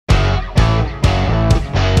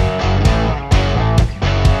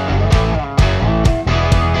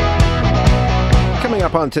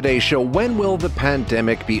up on today's show, when will the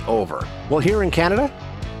pandemic be over? Well, here in Canada,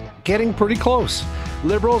 getting pretty close.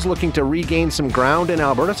 Liberals looking to regain some ground in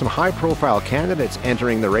Alberta, some high-profile candidates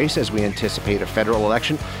entering the race as we anticipate a federal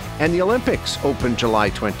election, and the Olympics open July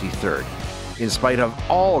 23rd. In spite of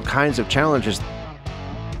all kinds of challenges,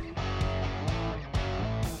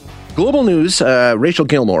 Global News, Rachel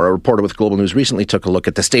Gilmore, a reporter with Global News, recently took a look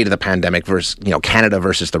at the state of the pandemic versus, Canada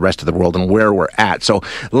versus the rest of the world and where we're at. So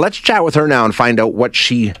let's chat with her now and find out what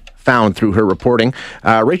she found through her reporting.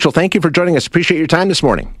 Rachel, thank you for joining us. Appreciate your time this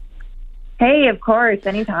morning. Hey, of course,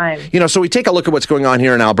 anytime. So we take a look at what's going on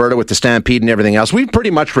here in Alberta with the stampede and everything else. We've pretty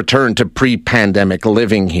much returned to pre-pandemic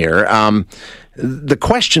living here. The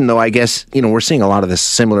question, though, I guess, we're seeing a lot of this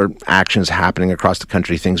similar actions happening across the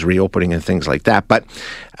country, things reopening and things like that. But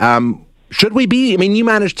should we be? You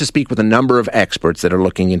managed to speak with a number of experts that are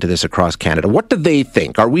looking into this across Canada. What do they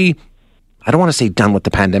think? Are we, I don't want to say done with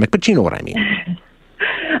the pandemic, but you know what I mean.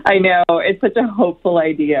 I know, it's such a hopeful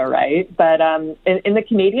idea, right? But in the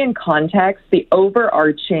Canadian context, the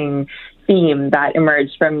overarching theme that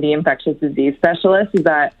emerged from the infectious disease specialists is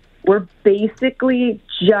that we're basically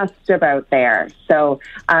just about there. So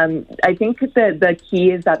I think the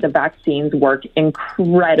key is that the vaccines work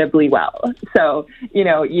incredibly well. So,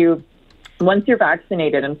 once you're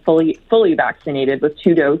vaccinated and fully vaccinated with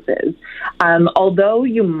 2 doses, although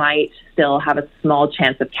you might still have a small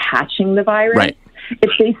chance of catching the virus, right.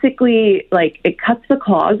 It's basically it cuts the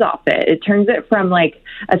claws off it. It turns it from a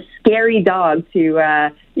scary dog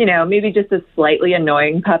to, maybe just a slightly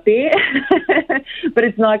annoying puppy, but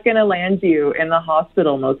it's not going to land you in the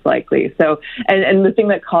hospital most likely. So, and the thing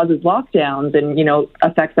that causes lockdowns and,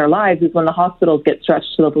 affects our lives is when the hospitals get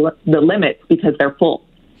stretched to the limits because they're full.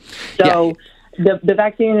 So the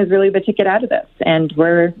vaccine is really the ticket out of this, and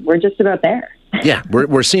we're just about there. Yeah,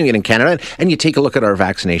 we're seeing it in Canada. And you take a look at our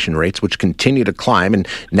vaccination rates, which continue to climb and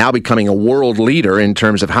now becoming a world leader in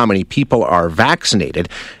terms of how many people are vaccinated.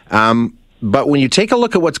 But when you take a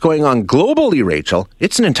look at what's going on globally, Rachel,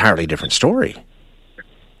 it's an entirely different story.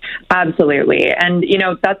 Absolutely. And,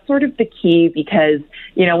 that's sort of the key because,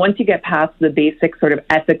 once you get past the basic sort of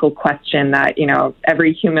ethical question that,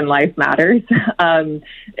 every human life matters,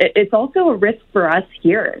 it's also a risk for us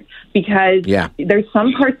here because there's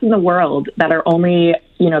some parts in the world that are only,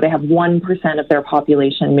 they have 1% of their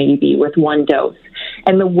population maybe with 1 dose.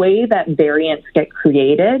 And the way that variants get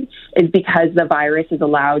created is because the virus is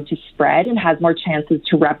allowed to spread and has more chances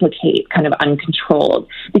to replicate kind of uncontrolled.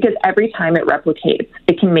 Because every time it replicates,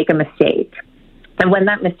 it can make a mistake. And when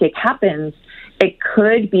that mistake happens, it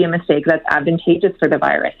could be a mistake that's advantageous for the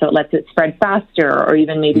virus. So it lets it spread faster or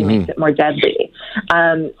even maybe makes it more deadly.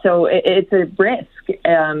 So it's a risk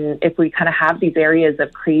if we kind of have these areas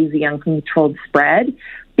of crazy uncontrolled spread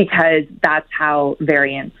because that's how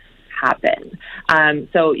variants happen.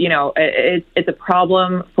 So, it's a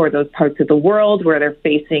problem for those parts of the world where they're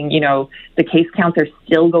facing, the case counts are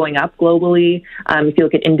still going up globally. If you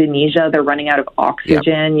look at Indonesia, they're running out of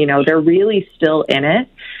oxygen. Yep. They're really still in it.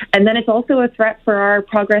 And then it's also a threat for our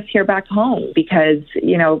progress here back home because,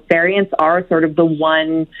 variants are sort of the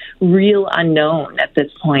one real unknown at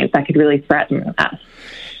this point that could really threaten us.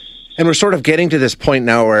 And we're sort of getting to this point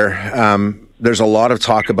now where there's a lot of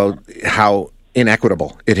talk about how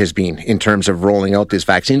inequitable it has been in terms of rolling out these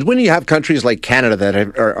vaccines. When you have countries like Canada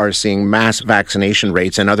that are seeing mass vaccination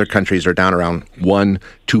rates and other countries are down around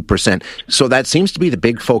 1-2%. So that seems to be the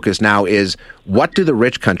big focus now is what do the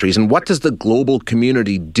rich countries and what does the global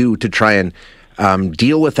community do to try and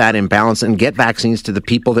deal with that imbalance and get vaccines to the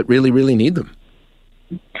people that really, really need them?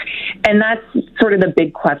 And that's sort of the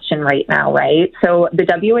big question right now, right? So the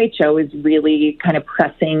WHO is really kind of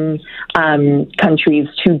pressing countries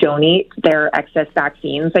to donate their excess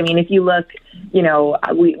vaccines. If you look,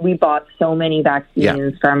 we bought so many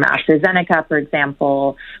vaccines from AstraZeneca, for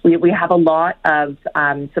example. We have a lot of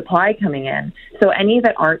supply coming in. So any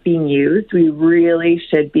that aren't being used, we really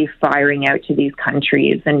should be firing out to these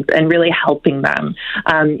countries and really helping them.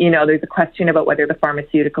 There's a question about whether the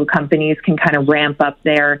pharmaceutical companies can kind of ramp up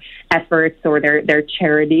their efforts or their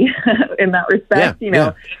charity in that respect.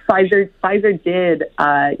 Pfizer did,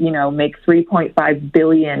 make $3.5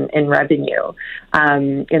 billion in revenue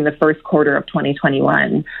in the first quarter of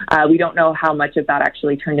 2021. We don't know how much of that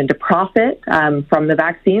actually turned into profit from the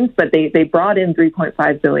vaccines, but they brought in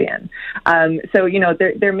 $3.5 billion. So,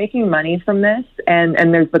 they're making money from this.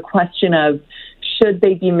 And there's the question of, should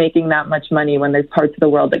they be making that much money when there's parts of the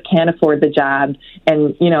world that can't afford the jab?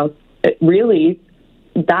 And, really,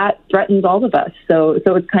 that threatens all of us. So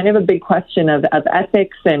it's kind of a big question of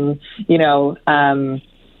ethics and,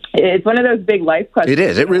 it's one of those big life questions. It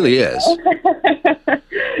is. It really is.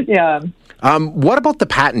 Yeah. What about the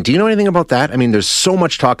patent? Do you know anything about that? I mean, there's so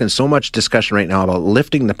much talk and so much discussion right now about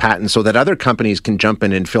lifting the patent so that other companies can jump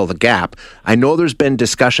in and fill the gap. I know there's been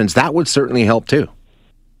discussions. That would certainly help too.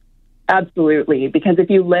 Absolutely, because if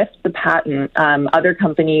you lift the patent, other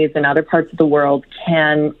companies in other parts of the world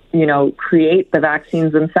can, create the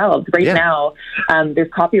vaccines themselves. Right now,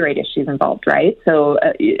 there's copyright issues involved, right? So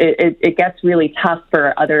it gets really tough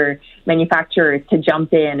for other manufacturers to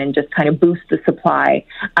jump in and just kind of boost the supply.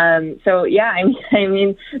 I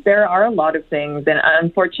mean, there are a lot of things, and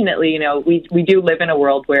unfortunately, we do live in a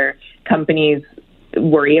world where companies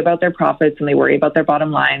worry about their profits and they worry about their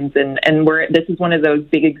bottom lines. And this is one of those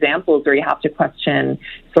big examples where you have to question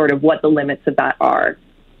sort of what the limits of that are.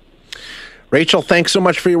 Rachel, thanks so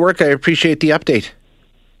much for your work. I appreciate the update.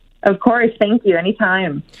 Of course. Thank you.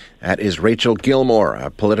 Anytime. That is Rachel Gilmore, a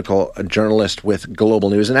political journalist with Global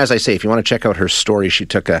News. And as I say, if you want to check out her story, she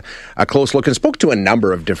took a close look and spoke to a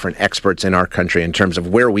number of different experts in our country in terms of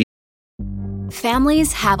where we...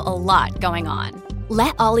 Families have a lot going on.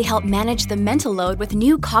 Let Ollie help manage the mental load with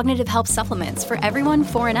new cognitive help supplements for everyone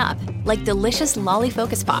 4 and up, like delicious Lolly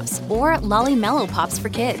Focus Pops or Lolly Mellow Pops for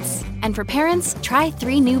kids. And for parents, try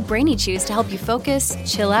 3 new Brainy Chews to help you focus,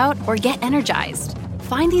 chill out, or get energized.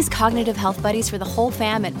 Find these cognitive health buddies for the whole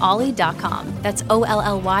fam at ollie.com. That's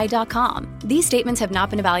OLLY.com. These statements have not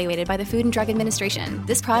been evaluated by the Food and Drug Administration.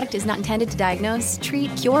 This product is not intended to diagnose,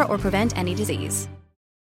 treat, cure, or prevent any disease.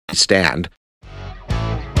 Stand.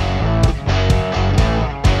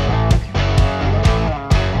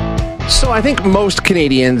 So I think most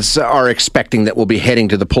Canadians are expecting that we'll be heading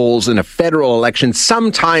to the polls in a federal election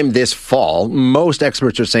sometime this fall. Most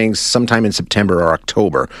experts are saying sometime in September or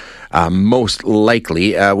October, most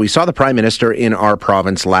likely. We saw the Prime Minister in our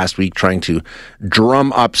province last week trying to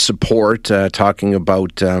drum up support, talking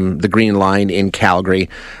about the Green Line in Calgary.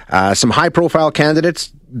 Some high-profile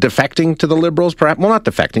candidates defecting to the Liberals, perhaps. Well, not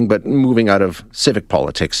defecting, but moving out of civic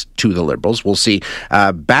politics to the Liberals. We'll see.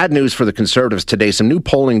 Bad news for the Conservatives today. Some new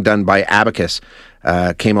polling done by Abacus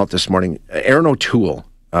came out this morning. Erin O'Toole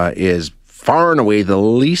is far and away the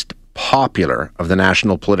least popular of the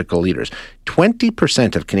national political leaders.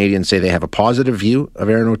 20% of Canadians say they have a positive view of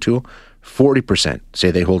Erin O'Toole. 40% say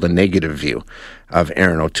they hold a negative view of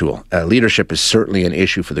Erin O'Toole. Leadership is certainly an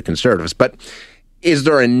issue for the Conservatives, but is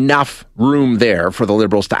there enough room there for the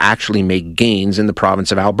Liberals to actually make gains in the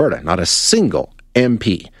province of Alberta? Not a single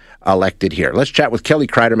MP elected here. Let's chat with Kelly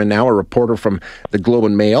Kreiderman now, a reporter from the Globe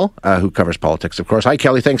and Mail, who covers politics, of course. Hi,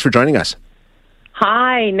 Kelly. Thanks for joining us.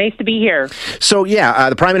 Hi. Nice to be here. So,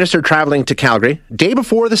 the Prime Minister traveling to Calgary, day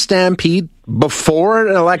before the Stampede, before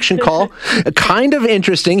an election call. Kind of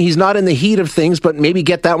interesting. He's not in the heat of things, but maybe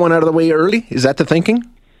get that one out of the way early. Is that the thinking?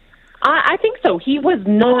 I think so. He was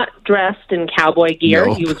not dressed in cowboy gear.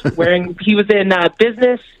 No. He was in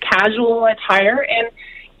business casual attire. And,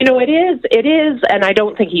 it is, and I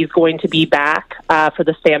don't think he's going to be back for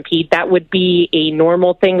the Stampede. That would be a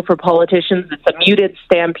normal thing for politicians. It's a muted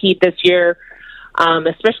Stampede this year,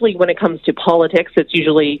 especially when it comes to politics. It's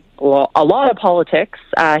usually a lot of politics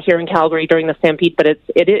here in Calgary during the Stampede, but it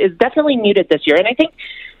is definitely muted this year. And I think,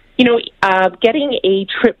 getting a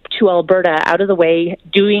trip to Alberta out of the way,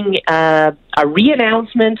 doing a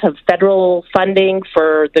re-announcement of federal funding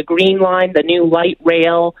for the Green Line, the new light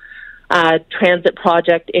rail transit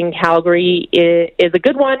project in Calgary is a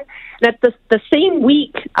good one. And at the same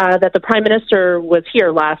week that the Prime Minister was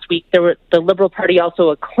here last week, the Liberal Party also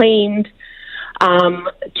acclaimed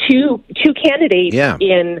two candidates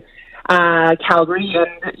in Calgary,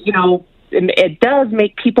 and it does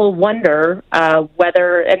make people wonder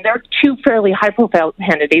whether, and they're 2 fairly high-profile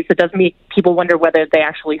candidates, it does make people wonder whether they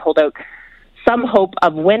actually hold out some hope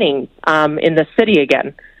of winning in the city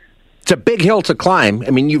again. It's a big hill to climb. I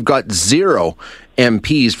mean, you've got 0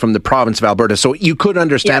 MPs from the province of Alberta, so you could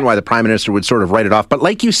understand why the Prime Minister would sort of write it off. But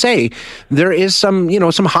like you say, there is some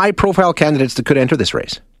high-profile candidates that could enter this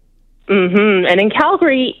race. Mm-hmm. And in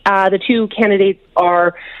Calgary, the 2 candidates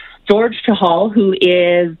are George Chahal, who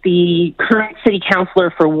is the current city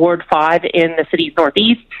councillor for Ward 5 in the city's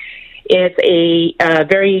northeast. It's a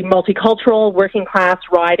very multicultural, working-class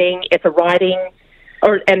riding. It's a riding,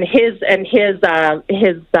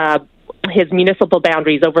 his municipal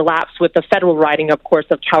boundaries overlaps with the federal riding, of course,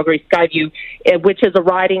 of Calgary Skyview, which is a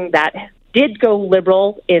riding that did go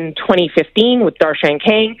Liberal in 2015 with Darshan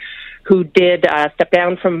Kang, who did step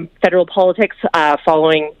down from federal politics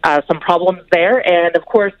following some problems there. And, of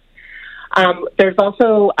course, there's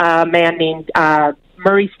also a man named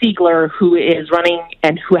Murray Stiegler who is running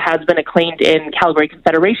and who has been acclaimed in Calgary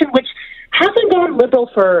Confederation, which hasn't gone Liberal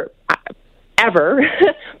for ever,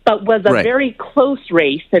 but was a very close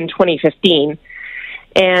race in 2015.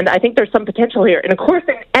 And I think there's some potential here. And, of course,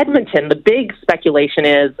 in Edmonton, the big speculation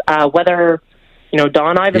is whether,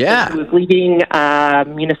 Don Iveson, who is leading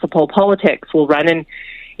municipal politics, will run. And,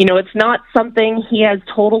 it's not something he has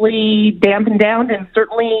totally dampened down. And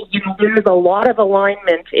certainly, there's a lot of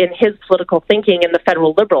alignment in his political thinking in the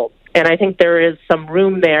federal Liberals. And I think there is some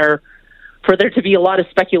room there for there to be a lot of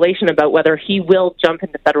speculation about whether he will jump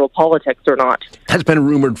into federal politics or not. That's been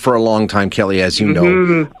rumored for a long time, Kelly, as you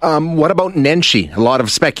know. What about Nenshi? A lot of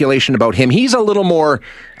speculation about him. He's a little more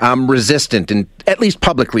resistant, and at least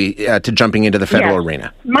publicly, to jumping into the federal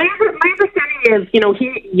arena. My understanding is,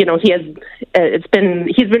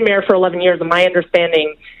 he's been mayor for 11 years, and my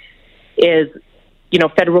understanding is,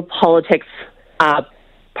 federal politics,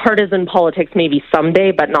 partisan politics maybe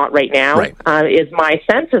someday, but not right now, is my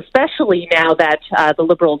sense, especially now that the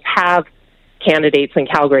Liberals have candidates in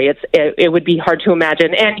Calgary. It would be hard to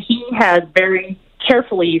imagine. And he has very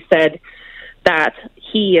carefully said that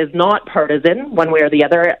he is not partisan one way or the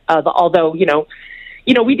other, although,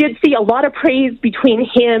 we did see a lot of praise between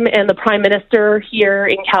him and the Prime Minister here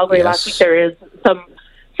in Calgary last week. There is some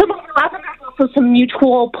overlap, and there's also some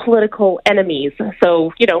mutual political enemies.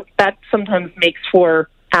 So, that sometimes makes for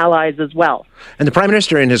allies as well. And the Prime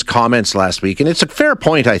Minister in his comments last week, and it's a fair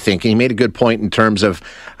point, I think, and he made a good point in terms of,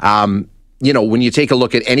 when you take a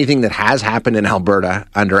look at anything that has happened in Alberta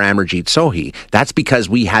under Amarjeet Sohi, that's because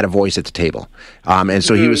we had a voice at the table. And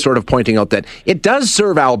so he was sort of pointing out that it does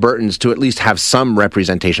serve Albertans to at least have some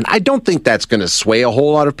representation. I don't think that's going to sway a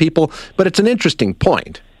whole lot of people, but it's an interesting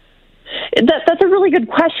point. That's a really good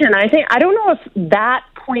question. I don't know if that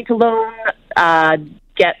point alone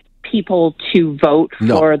gets people to vote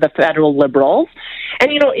for the federal Liberals. And,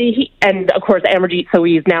 and of course, Amarjeet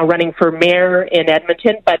Sohi is now running for mayor in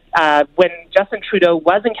Edmonton. But when Justin Trudeau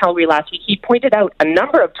was in Calgary last week, he pointed out a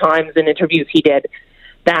number of times in interviews he did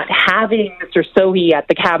that having Mr. Sohi at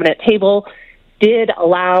the cabinet table did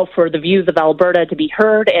allow for the views of Alberta to be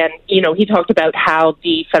heard. And, he talked about how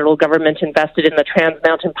the federal government invested in the Trans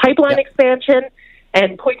Mountain Pipeline expansion,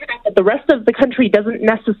 and pointed out that the rest of the country doesn't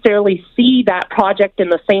necessarily see that project in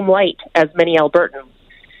the same light as many Albertans.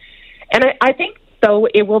 And I think, though,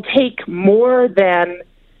 it will take more than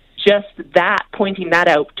just that, pointing that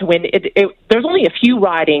out to win. There's only a few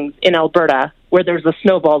ridings in Alberta where there's a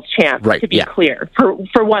snowball's chance, to be clear,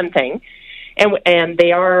 for one thing. And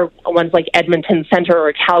they are ones like Edmonton Centre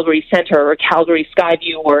or Calgary Centre or Calgary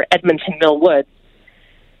Skyview or Edmonton Mill Woods.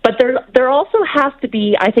 But there also has to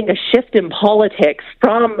be, I think, a shift in politics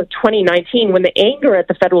from 2019 when the anger at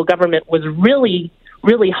the federal government was really,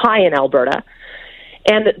 really high in Alberta.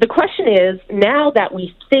 And the question is, now that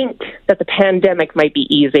we think that the pandemic might be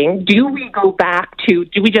easing, do we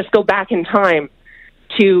just go back in time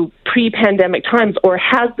to pre-pandemic times, or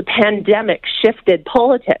has the pandemic shifted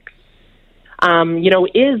politics?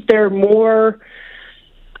 Is there more...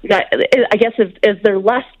 I guess is there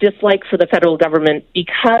less dislike for the federal government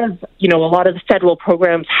because, a lot of the federal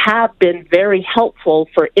programs have been very helpful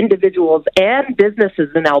for individuals and businesses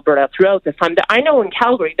in Alberta throughout this time. I know in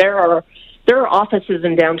Calgary there are offices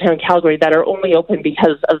in downtown Calgary that are only open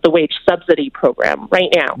because of the wage subsidy program right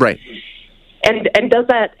now. Right. And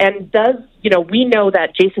we know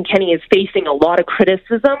that Jason Kenney is facing a lot of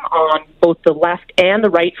criticism on both the left and the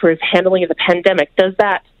right for his handling of the pandemic. Does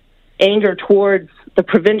that anger towards the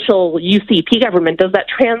provincial UCP government, does that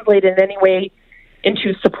translate in any way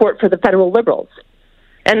into support for the federal Liberals?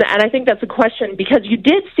 And I think that's a question, because you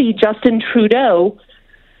did see Justin Trudeau,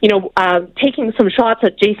 taking some shots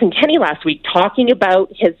at Jason Kenney last week, talking about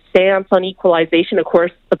his stance on equalization. Of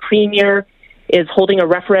course, the Premier is holding a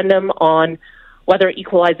referendum on whether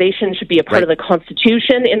equalization should be a part of the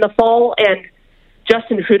Constitution in the fall. And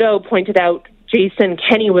Justin Trudeau pointed out Jason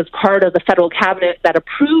Kenney was part of the federal cabinet that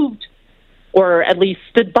approved or at least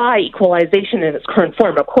stood by equalization in its current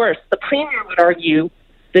form. Of course, the Premier would argue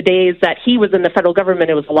the days that he was in the federal government,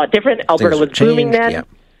 it was a lot different. Alberta was booming then. Yeah.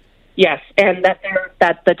 Yes, and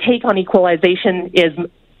that the take on equalization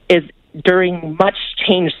is during much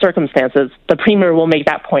changed circumstances. The Premier will make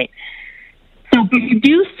that point. So you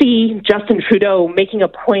do see Justin Trudeau making a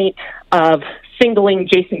point of singling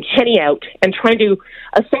Jason Kenney out and trying to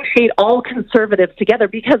associate all Conservatives together,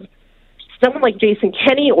 because someone like Jason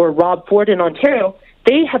Kenney or Rob Ford in Ontario,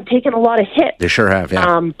 they have taken a lot of hits. They sure have,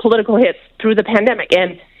 yeah. Political hits through the pandemic.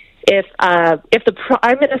 And if the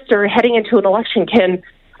Prime Minister heading into an election can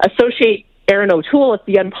associate Erin O'Toole with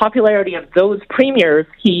the unpopularity of those premiers,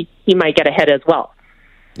 he might get ahead as well.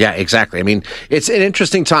 Yeah, exactly. I mean, it's an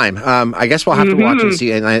interesting time. I guess we'll have to watch and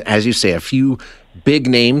see. And as you say, a few big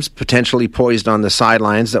names potentially poised on the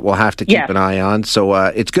sidelines that we'll have to keep an eye on. So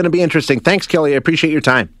it's going to be interesting. Thanks, Kelly. I appreciate your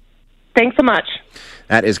time. Thanks so much.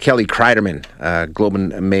 That is Kelly Kreiderman, Globe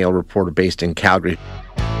and Mail reporter based in Calgary.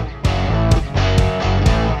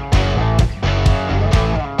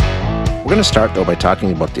 We're going to start, though, by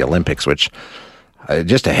talking about the Olympics, which,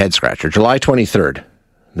 just a head-scratcher. July 23rd,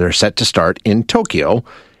 they're set to start in Tokyo,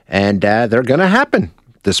 and they're going to happen.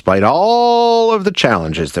 Despite all of the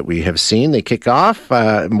challenges that we have seen, they kick off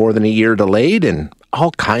more than a year delayed and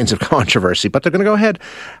all kinds of controversy, but they're going to go ahead.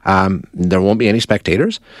 There won't be any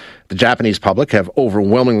spectators. The Japanese public have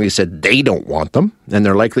overwhelmingly said they don't want them, and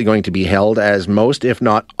they're likely going to be held as most, if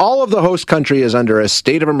not all of the host country is under a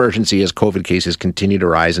state of emergency as COVID cases continue to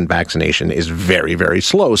rise and vaccination is very, very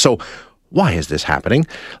slow. So why is this happening?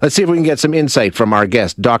 Let's see if we can get some insight from our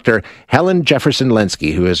guest, Dr. Helen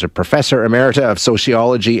Jefferson-Lenski, who is a professor emerita of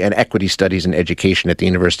sociology and equity studies in education at the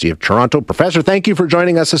University of Toronto. Professor, thank you for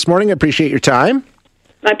joining us this morning. I appreciate your time.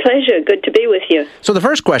 My pleasure. Good to be with you. So the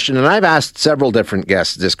first question, and I've asked several different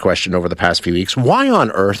guests this question over the past few weeks, why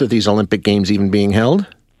on earth are these Olympic Games even being held?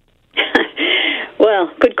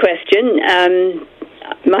 Well, good question.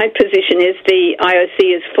 My position is the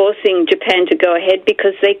IOC is forcing Japan to go ahead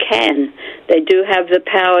because they can. They do have the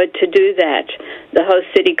power to do that. The host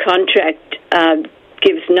city contract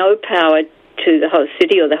gives no power to the host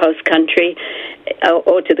city or the host country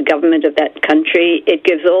or to the government of that country. It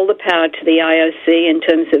gives all the power to the IOC in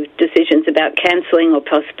terms of decisions about cancelling or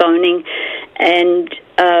postponing. And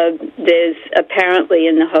there's apparently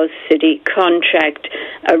in the host city contract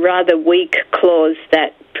a rather weak clause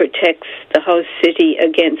that protects the host city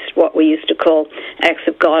against what we used to call acts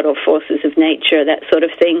of God or forces of nature, that sort of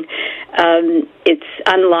thing. It's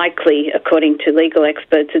unlikely, according to legal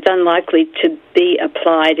experts, it's unlikely to be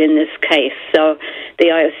applied in this case. So the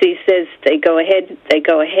IOC says they go ahead.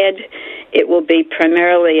 It will be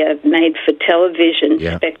primarily a made-for-television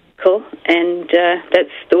spectacle, and that's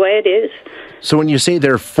the way it is. So when you say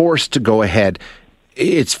they're forced to go ahead,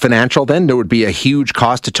 it's financial then? There would be a huge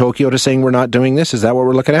cost to Tokyo to saying we're not doing this? Is that what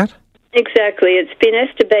we're looking at? Exactly. It's been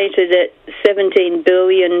estimated at $17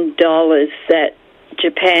 billion that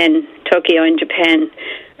Tokyo and Japan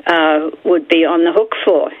would be on the hook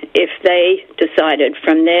for if they decided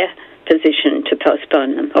from their position to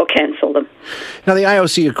postpone them or cancel them. Now, the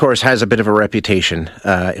IOC, of course, has a bit of a reputation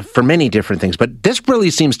for many different things, but this really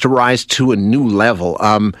seems to rise to a new level.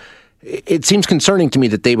 It seems concerning to me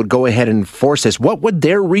that they would go ahead and force this. What would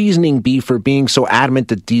their reasoning be for being so adamant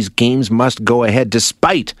that these games must go ahead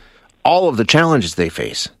despite all of the challenges they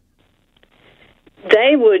face?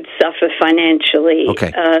 They would suffer financially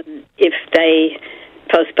if they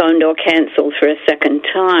postponed or cancelled for a second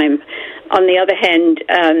time. On the other hand,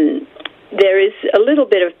 there is a little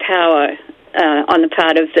bit of power on the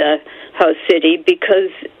part of the host city because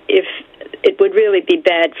if it would really be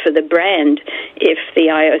bad for the brand if the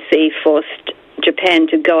IOC forced Japan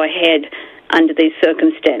to go ahead under these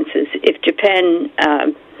circumstances. If Japan,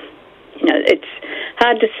 it's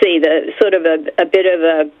hard to see the sort of a bit of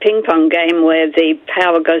a ping-pong game where the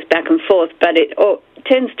power goes back and forth, but it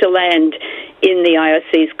tends to land in the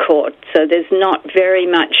IOC's court. So there's not very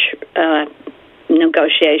much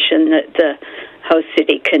negotiation that the host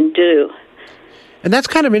city can do. And that's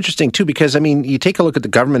kind of interesting, too, because, I mean, you take a look at the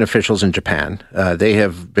government officials in Japan. They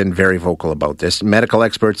have been very vocal about this. Medical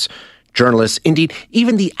experts, journalists, indeed,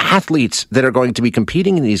 even the athletes that are going to be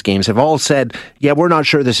competing in these games have all said, yeah, we're not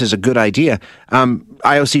sure this is a good idea.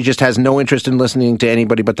 IOC just has no interest in listening to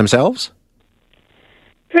anybody but themselves?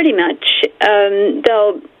 Pretty much.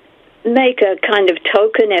 They'll make a kind of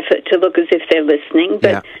token effort to look as if they're listening,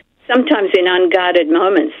 but sometimes in unguarded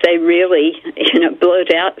moments they really,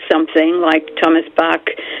 blurt out something like Thomas Bach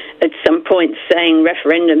at some point saying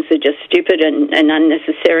referendums are just stupid and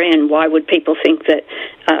unnecessary, and why would people think that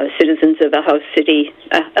citizens of a host city,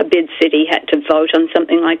 a bid city, had to vote on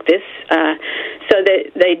something like this. So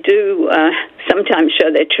they do sometimes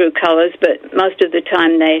show their true colours, but most of the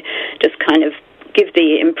time they just kind of give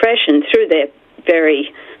the impression through their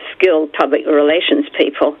very skilled public relations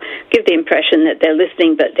people, give the impression that they're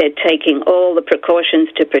listening, but they're taking all the precautions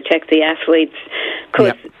to protect the athletes. Of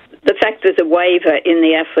course, the fact there's a waiver in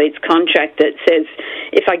the athlete's contract that says,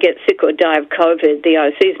 if I get sick or die of COVID, the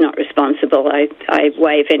IOC is not responsible. I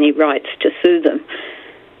waive any rights to sue them.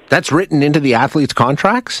 That's written into the athletes'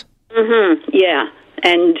 contracts? Mm-hmm, yeah.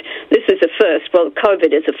 And this is a first. Well,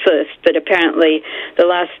 COVID is a first, but apparently the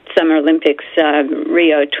last Summer Olympics,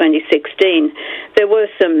 Rio 2016, there were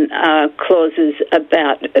some clauses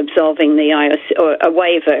about absolving the IOC, or a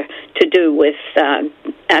waiver to do with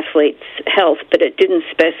athletes' health, but it didn't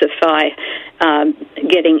specify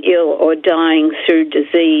getting ill or dying through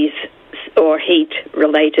disease or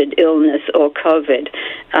heat-related illness or COVID.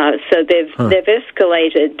 So they've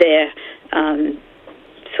escalated their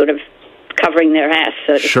sort of covering their ass,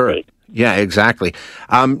 so to speak. Yeah, exactly.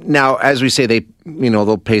 Now, as we say,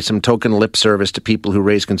 they'll pay some token lip service to people who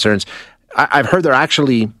raise concerns. I've heard they're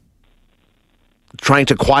actually trying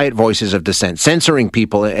to quiet voices of dissent, censoring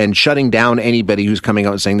people and shutting down anybody who's coming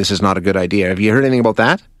out and saying this is not a good idea. Have you heard anything about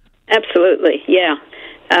that? Absolutely, yeah.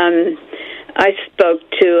 I spoke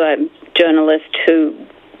to a journalist who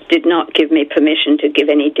did not give me permission to give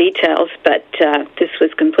any details, but this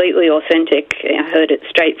was completely authentic. I heard it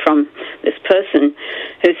straight from this person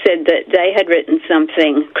who said that they had written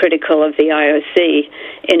something critical of the IOC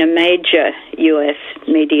in a major U.S.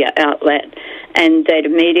 media outlet, and they'd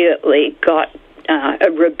immediately got a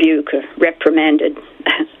rebuke, reprimanded.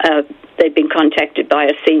 They'd been contacted by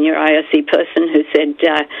a senior IOC person who said,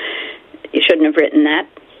 you shouldn't have written that.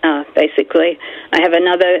 Basically, I have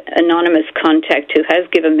another anonymous contact who has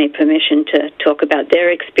given me permission to talk about their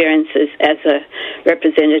experiences as a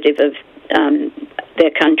representative of their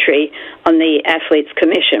country on the Athletes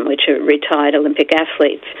Commission, which are retired Olympic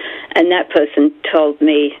athletes. And that person told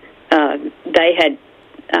me they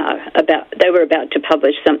were about to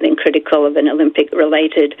publish something critical of an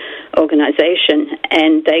Olympic-related organization,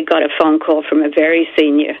 and they got a phone call from a very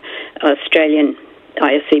senior Australian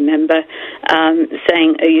IOC member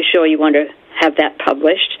saying, are you sure you want to have that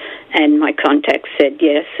published? And my contact said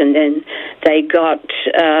yes, and then they got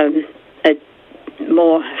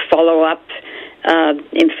more follow-up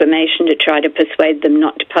information to try to persuade them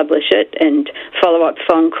not to publish it, and follow-up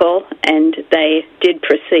phone call, and they did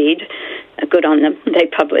proceed. Good on them. They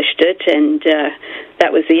published it, and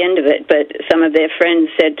that was the end of it. But some of their friends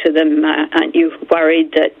said to them, aren't you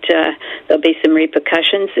worried that there'll be some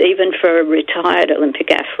repercussions, even for a retired Olympic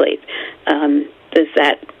athlete? There's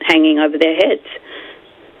that hanging over their heads.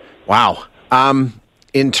 Wow.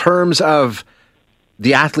 In terms of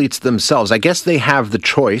the athletes themselves, I guess they have the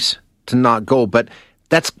choice to not go, but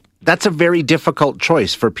that's a very difficult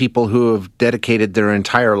choice for people who have dedicated their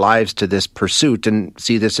entire lives to this pursuit and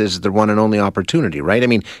see this as their one and only opportunity, right? I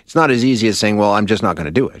mean, it's not as easy as saying, well, I'm just not going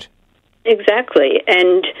to do it. Exactly.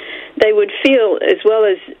 And they would feel, as well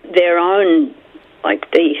as their own,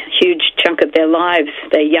 like the huge chunk of their lives,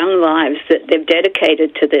 their young lives that they've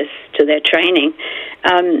dedicated to this, to their training,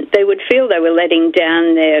 they would feel they were letting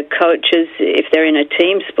down their coaches, if they're in a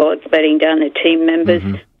team sport, letting down their team members,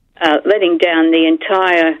 letting down the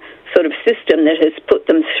entire sort of system that has put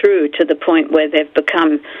them through to the point where they've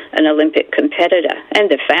become an Olympic competitor,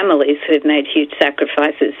 and their families who've made huge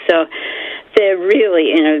sacrifices. So they're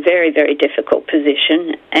really in a very, very difficult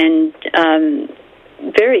position, and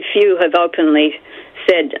very few have openly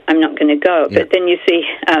said, I'm not going to go. Yeah. But then you see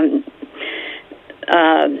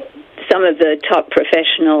some of the top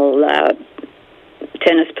professional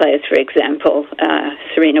tennis players, for example,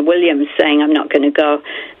 Serena Williams saying, I'm not going to go.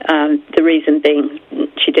 The reason being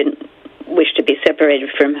she didn't wish to be separated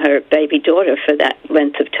from her baby daughter for that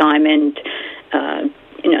length of time, and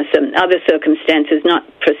some other circumstances, not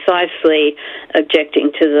precisely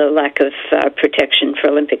objecting to the lack of protection for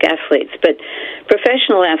Olympic athletes. But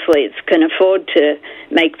professional athletes can afford to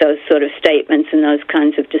make those sort of statements and those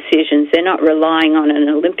kinds of decisions. They're not relying on an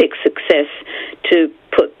Olympic success to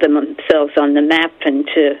put themselves on the map and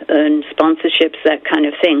to earn sponsorships, that kind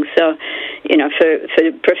of thing. So, for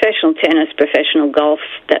professional tennis, professional golf,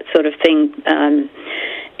 that sort of thing,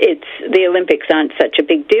 the Olympics aren't such a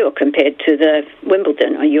big deal compared to the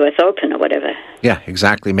Wimbledon or US Open or whatever. Yeah,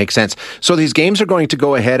 exactly. Makes sense. So these games are going to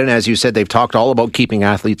go ahead, and as you said, they've talked all about keeping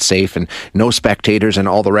athletes safe and no spectators and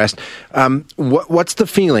all the rest. What's the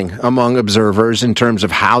feeling among observers in terms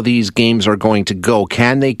of how these games are going to go?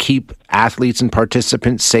 Can they keep athletes and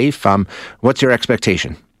participants safe? What's your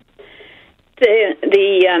expectation?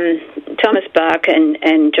 Thomas Bach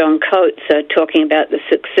and John Coates are talking about the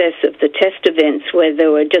success of the test events, where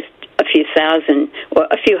there were just a few thousand or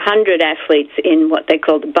a few hundred athletes in what they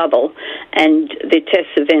call the bubble, and the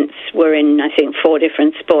test events were in, I think, 4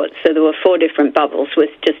 different sports. So there were 4 different bubbles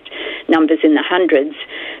with just numbers in the hundreds.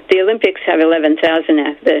 The Olympics have 11,000.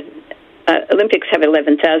 Olympics have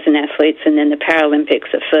 11,000 athletes, and then the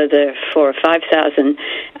Paralympics a further 4,000 or 5,000.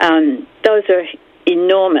 Those are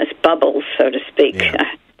enormous bubbles, so to speak.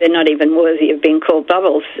 Yeah. They're not even worthy of being called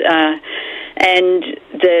bubbles. And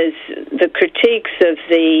there's the critiques of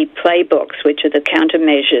the playbooks, which are the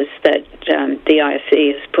countermeasures that the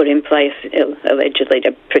IOC has put in place, allegedly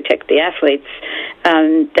to protect the athletes.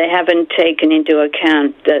 They haven't taken into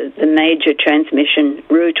account the major transmission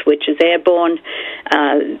route, which is airborne.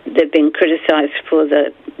 They've been criticized for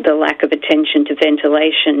the lack of attention to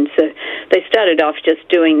ventilation. So they started off just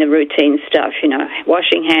doing the routine stuff,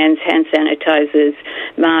 washing hands, hand sanitizers,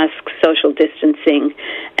 masks, social distancing,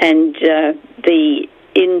 and the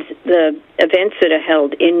in the events that are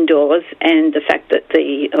held indoors, and the fact that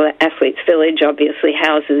the Athletes Village obviously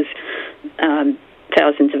houses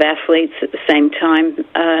thousands of athletes at the same time,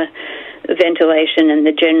 ventilation and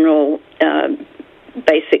the general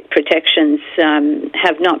basic protections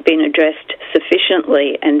have not been addressed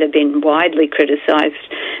sufficiently, and have been widely criticised,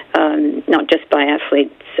 not just by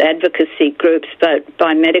athletes advocacy groups, but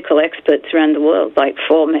by medical experts around the world. Like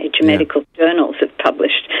 4 major medical journals have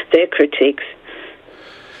published their critiques.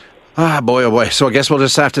 Ah, boy, oh boy. So I guess we'll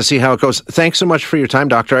just have to see how it goes. Thanks so much for your time,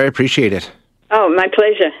 Doctor. I appreciate it. Oh, my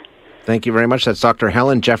pleasure. Thank you very much. That's Dr.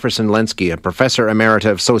 Helen Jefferson-Lenski, a Professor Emerita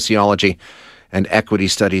of Sociology and Equity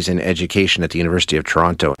Studies in Education at the University of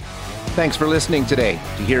Toronto. Thanks for listening today.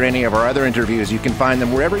 To hear any of our other interviews, you can find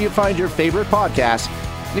them wherever you find your favorite podcasts.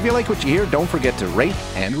 And if you like what you hear, don't forget to rate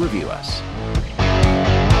and review us.